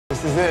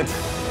This is it.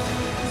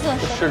 The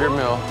sugar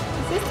mill.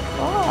 This is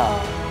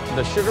cool.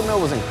 The sugar mill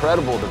was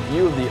incredible. The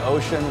view of the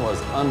ocean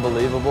was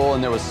unbelievable,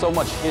 and there was so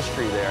much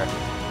history there.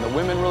 The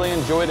women really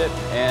enjoyed it,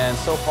 and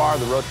so far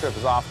the road trip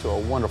is off to a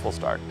wonderful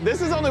start.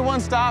 This is only one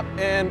stop,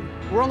 and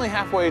we're only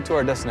halfway to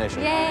our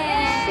destination.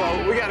 Yay!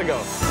 So we gotta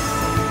go.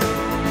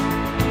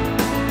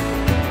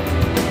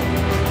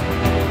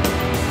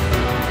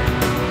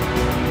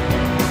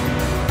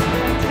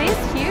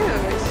 Today's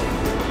huge.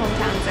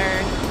 Hometowns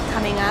are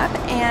coming up,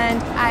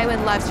 and I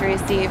would love to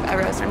receive a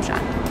rose from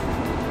Sean.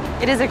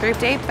 It is a group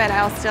date, but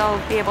I'll still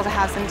be able to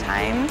have some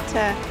time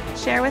to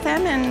share with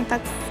him, and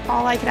that's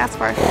all I could ask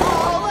for.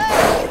 Oh,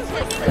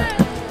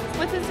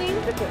 what's his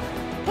name?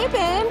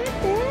 Pippin.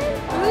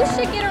 Who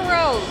should get a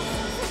rose?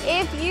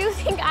 If you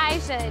think I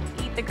should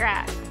eat the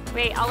grass.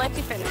 Wait, I'll let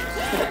you finish.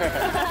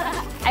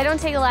 I don't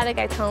take a lot of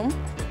guys home,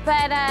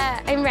 but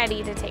I'm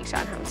ready to take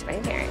Sean home to my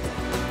parents.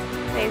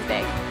 Today's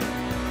big.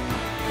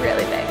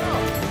 Really big.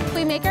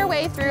 We make our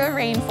way through a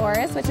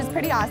rainforest, which is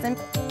pretty awesome.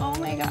 Oh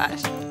my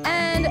gosh.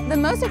 And the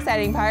most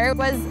exciting part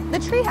was the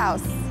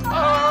treehouse.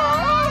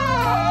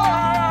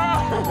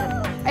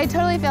 I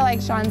totally feel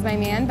like Sean's my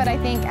man, but I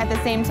think at the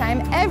same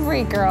time,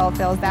 every girl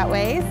feels that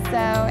way.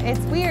 So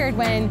it's weird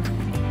when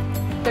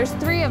there's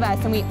three of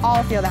us and we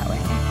all feel that way.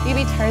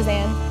 Maybe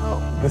Tarzan. Oh.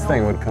 This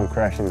thing would come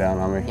crashing down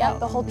on me. Yep,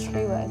 the whole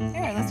tree would.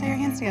 Here, let's tie your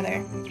hands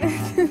together.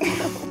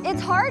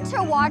 It's hard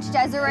to watch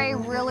Desiree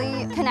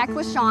really connect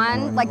with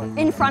Sean, like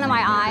in front of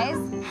my eyes.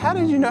 How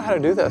did you know how to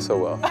do that so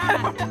well?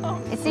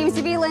 It seems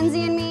to be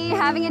Lindsay and me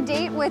having a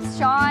date with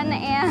Sean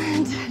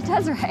and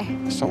Desiree. I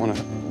just don't want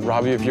to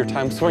rob you of your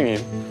time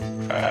swinging.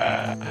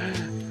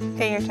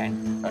 Okay, your turn.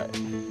 All right.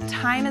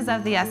 Time is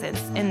of the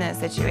essence in this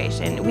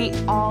situation. We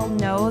all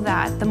know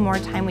that the more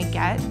time we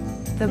get,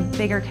 the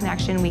bigger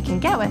connection we can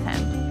get with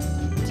him.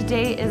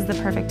 Today is the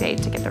perfect day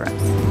to get the rose.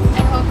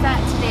 I hope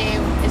that today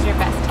is your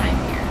best time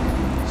here.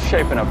 It's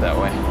shaping up that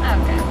way.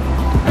 Okay.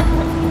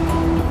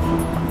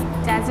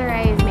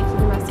 Desiree is making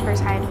the most of her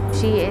time.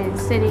 She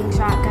is sitting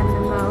shotgun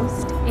the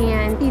most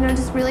and, you know,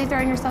 just really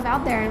throwing herself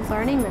out there and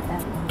flirting with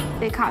them.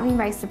 It caught me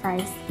by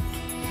surprise.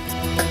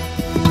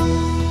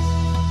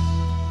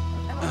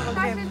 Oh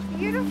gosh, it's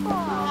beautiful.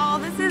 Oh,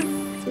 this is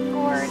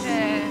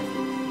gorgeous.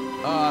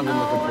 Oh, I've been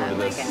looking forward to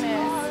this. Oh my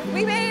goodness.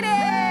 We made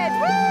it!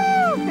 Woo!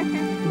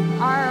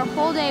 Our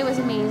whole day was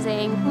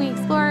amazing. We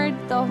explored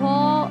the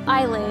whole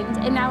island,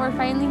 and now we're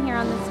finally here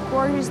on this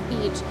gorgeous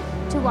beach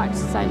to watch the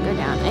sun go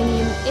down. I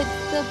mean,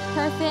 it's the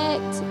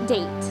perfect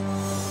date.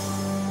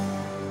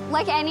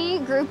 Like any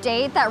group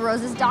date, that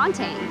rose is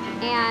daunting.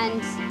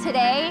 And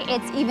today,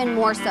 it's even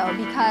more so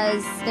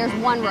because there's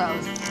one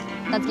rose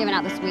that's given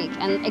out this week,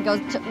 and it goes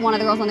to one of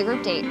the girls on the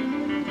group date.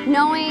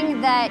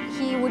 Knowing that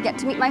he would get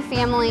to meet my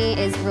family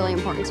is really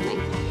important to me.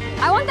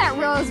 I want that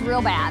rose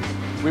real bad.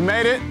 We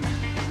made it.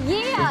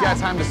 Yeah. We've got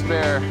time to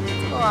spare.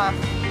 Go off.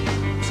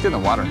 Let's get in the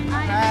water. All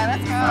right,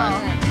 let's go.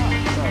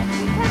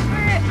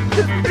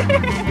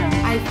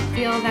 I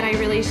feel that I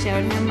really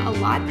showed him a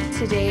lot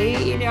today,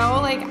 you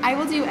know? Like, I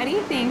will do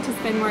anything to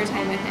spend more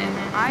time with him.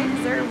 I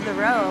deserve the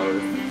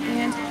rose,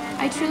 and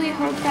I truly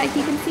hope that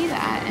he can see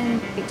that, and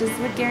it just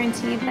would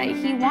guarantee that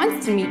he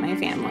wants to meet my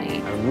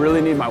family. I really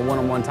need my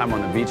one-on-one time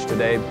on the beach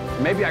today.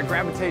 Maybe I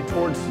gravitate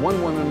towards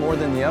one woman more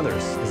than the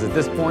others, because at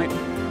this point,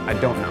 I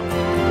don't know. I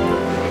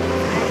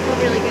feel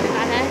really good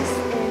about us,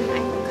 and I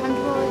feel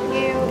comfortable with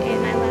you,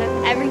 and I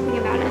love everything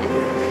about us.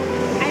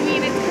 I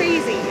mean, it's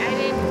crazy. I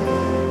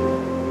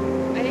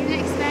didn't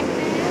expect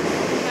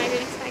this. I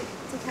didn't expect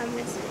to come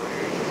this far.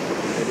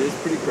 It is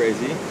pretty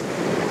crazy.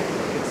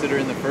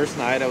 Considering the first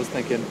night, I was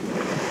thinking,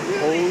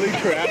 holy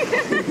crap,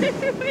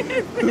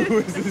 who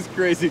is this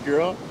crazy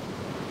girl?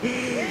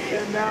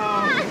 And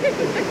now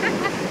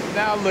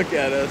look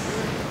at us.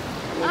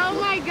 Oh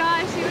my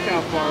gosh, you Look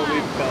how far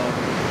we've come.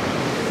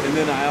 And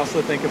then I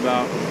also think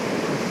about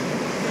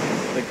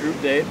the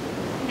group date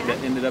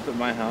that ended up at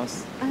my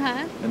house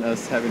and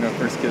us having our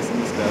first kiss in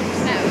the steps.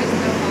 That was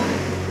so fun.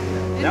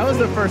 That was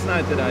the first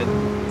night that I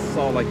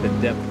saw like the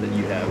depth that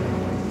you have.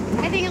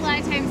 I think a lot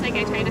of times, like,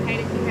 I try to hide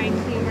it behind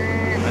humor. I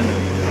know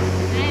you do.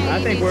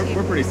 I think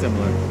we're pretty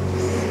similar. I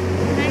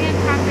have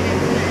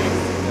confidence in this.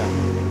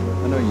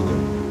 Yeah, I know you do.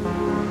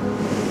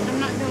 I'm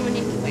not going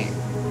anywhere.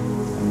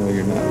 I know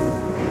you're not.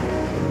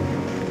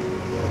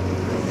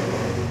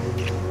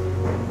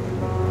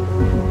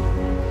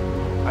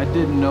 I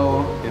didn't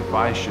know if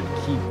I should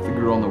keep the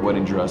girl in the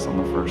wedding dress on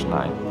the first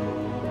night.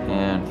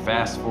 And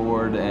fast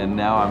forward, and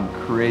now I'm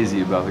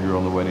crazy about the girl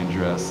in the wedding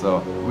dress.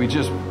 So we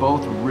just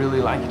both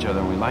really like each other,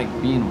 and we like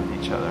being with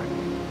each other.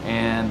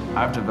 And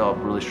I've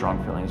developed really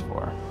strong feelings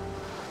for her.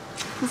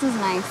 This is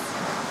nice.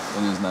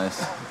 It is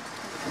nice.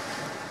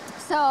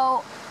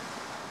 So,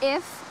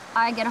 if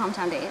I get a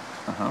hometown date,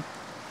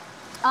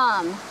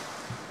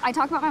 I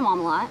talk about my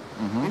mom a lot,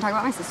 and I talk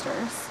about my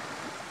sisters,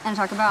 and I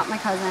talk about my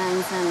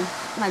cousins and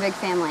my big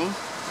family.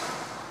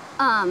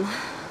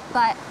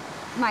 But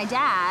my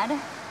dad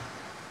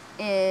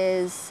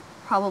is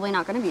probably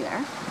not going to be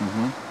there.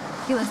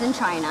 He lives in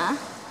China.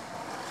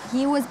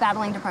 He was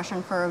battling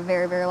depression for a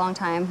very, very long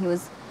time. He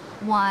was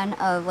one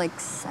of like,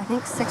 I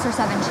think 6 or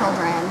 7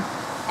 children,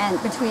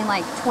 and between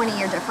like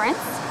 20-year difference.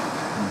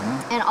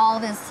 And all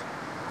of his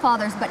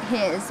fathers but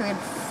his, so he had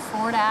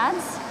 4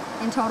 dads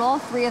in total.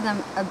 3 of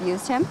them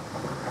abused him.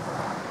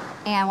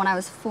 And when I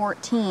was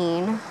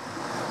 14,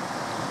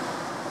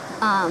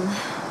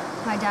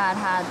 my dad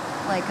had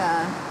like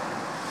a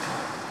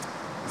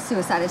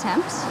suicide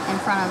attempt in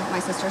front of my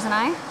sisters and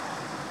I.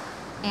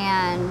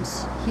 And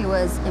he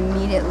was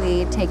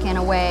immediately taken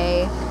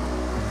away.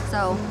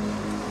 So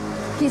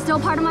he's still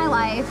part of my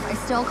life. I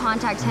still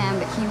contact him,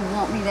 but he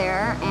won't be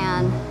there.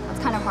 And that's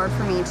kind of hard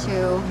for me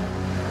to,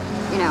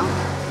 you know,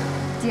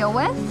 deal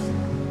with.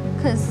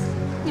 Because,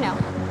 you know,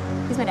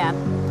 he's my dad.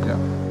 Yeah.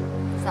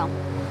 So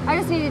I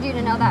just needed you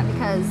to know that,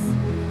 because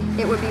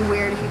it would be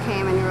weird if you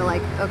came and you were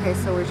like, okay,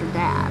 so where's your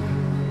dad?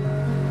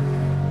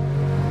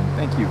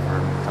 Thank you for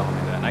telling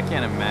me that. And I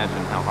can't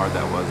imagine how hard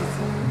that was at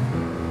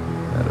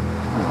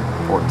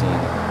 14,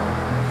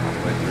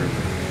 way through.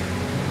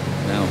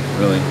 No,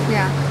 really.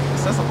 Yeah. It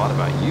says a lot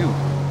about you,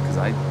 because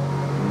I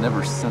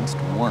never sensed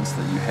once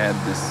that you had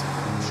this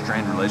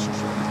strained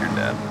relationship with your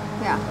dad.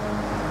 Yeah.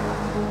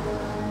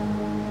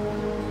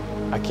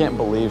 I can't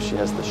believe she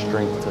has the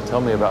strength to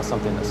tell me about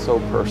something that's so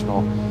personal.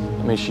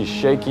 I mean, she's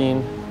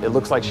shaking. It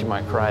looks like she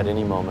might cry at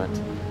any moment.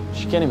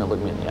 She can't even look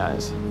me in the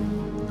eyes.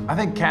 I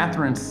think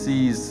Catherine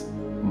sees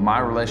my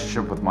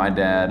relationship with my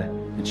dad,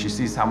 and she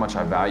sees how much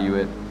I value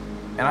it.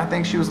 And I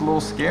think she was a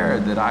little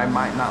scared that I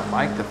might not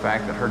like the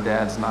fact that her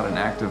dad's not an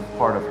active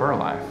part of her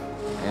life.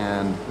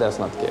 And That's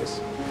not the case.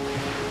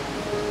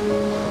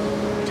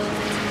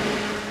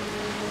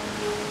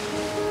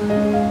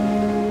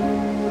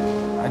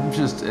 I'm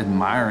just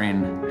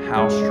admiring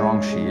how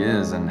strong she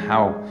is and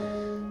how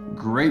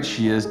great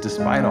she is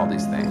despite all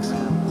these things.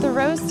 The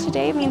rose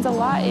today means a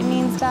lot. It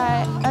means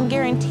that I'm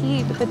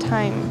guaranteed the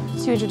time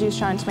to introduce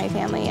Sean to my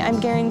family. I'm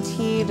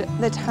guaranteed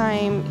the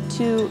time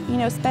to, you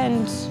know,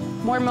 spend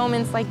more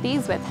moments like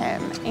these with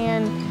him,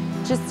 and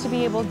just to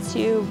be able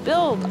to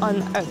build on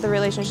the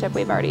relationship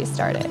we've already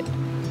started.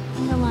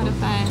 I had a lot of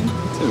fun.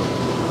 Too.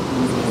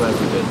 I'm glad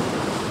we did.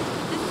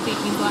 This date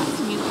means a lot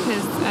to me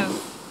because of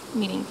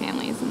meeting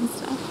families and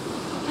stuff.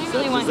 I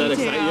really want does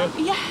you that to. excite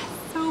you? Yeah,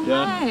 so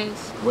Yeah? much.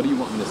 What do you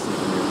want me to see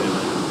from your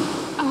family?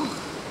 Oh,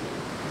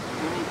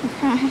 I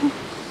cry.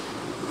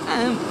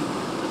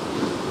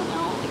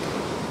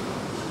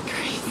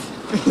 Crazy.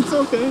 It's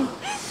okay.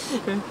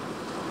 Okay.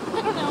 I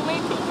don't know, my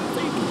family's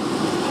like,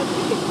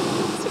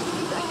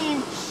 I mean,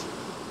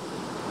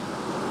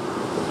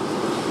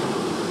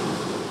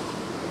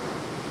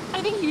 I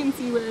think you can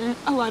see where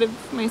a lot of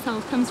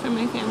myself comes from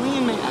my family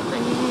and my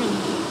upbringing, and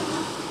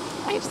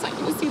I just want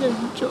you to see their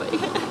joy.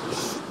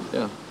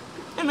 Yeah.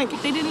 And like,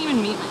 they didn't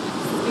even meet my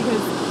ex,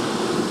 because,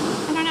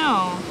 I don't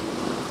know,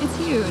 it's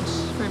huge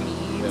for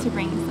me to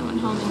bring someone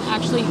home and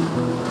actually,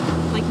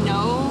 like,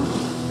 know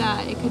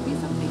that it could be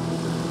something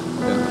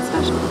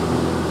special.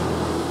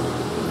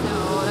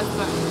 So that's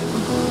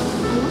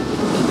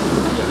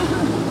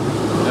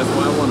That's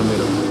why I want to meet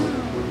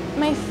them.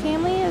 My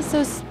family is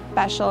so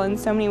special in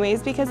so many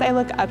ways because I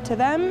look up to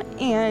them,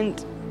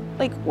 and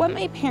like what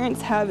my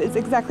parents have is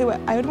exactly what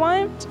I would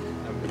want.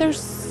 They're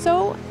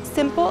so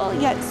simple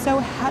yet so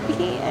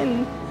happy,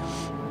 and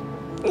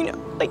you know,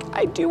 like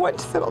I do want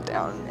to settle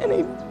down and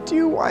I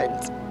do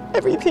want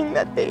everything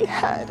that they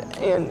had,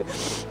 and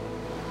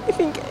I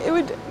think it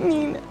would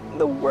mean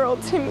the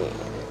world to me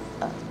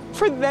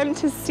for them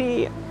to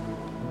see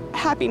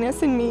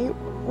happiness in me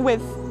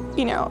with,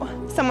 you know,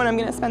 someone I'm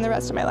gonna spend the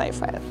rest of my life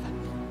with.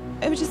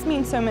 It would just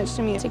mean so much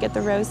to me to get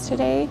the rose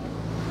today.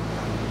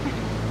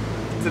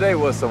 Today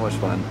was so much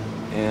fun,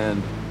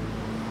 and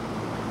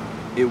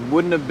it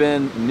wouldn't have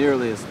been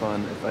nearly as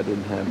fun if I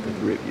didn't have the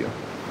 3 of you.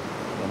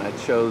 And I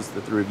chose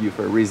the 3 of you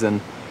for a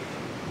reason,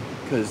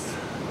 because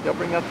y'all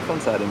bring out the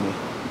fun side in me,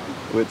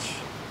 which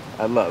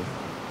I love.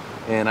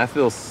 And I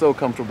feel so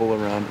comfortable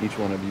around each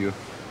one of you.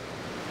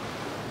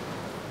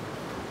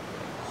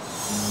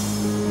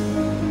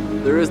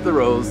 There is the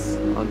rose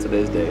on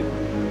today's date.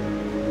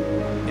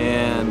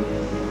 And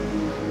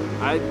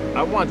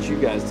I want you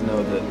guys to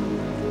know that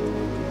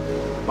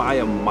by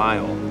a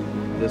mile,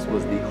 this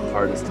was the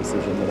hardest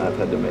decision that I've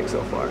had to make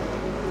so far.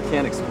 I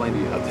can't explain to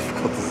you how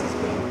difficult this has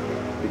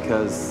been,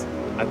 because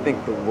I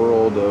think the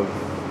world of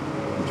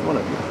each one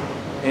of you.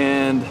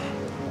 And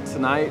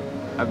tonight,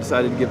 I've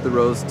decided to give the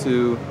rose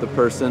to the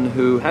person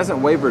who hasn't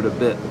wavered a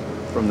bit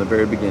from the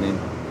very beginning,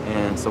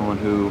 and someone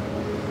who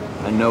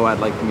I know I'd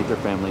like to meet their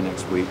family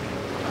next week.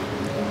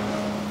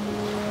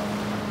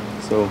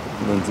 So,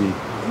 Lindsay,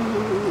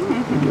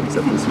 will you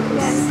accept this rose?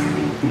 Yes.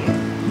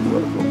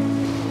 Wonderful.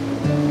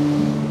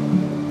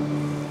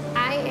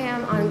 I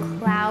am on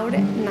cloud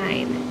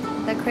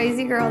 9. The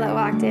crazy girl that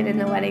walked in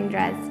the wedding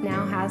dress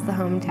now has the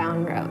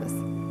hometown rose.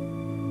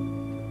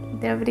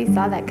 Nobody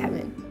saw that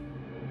coming.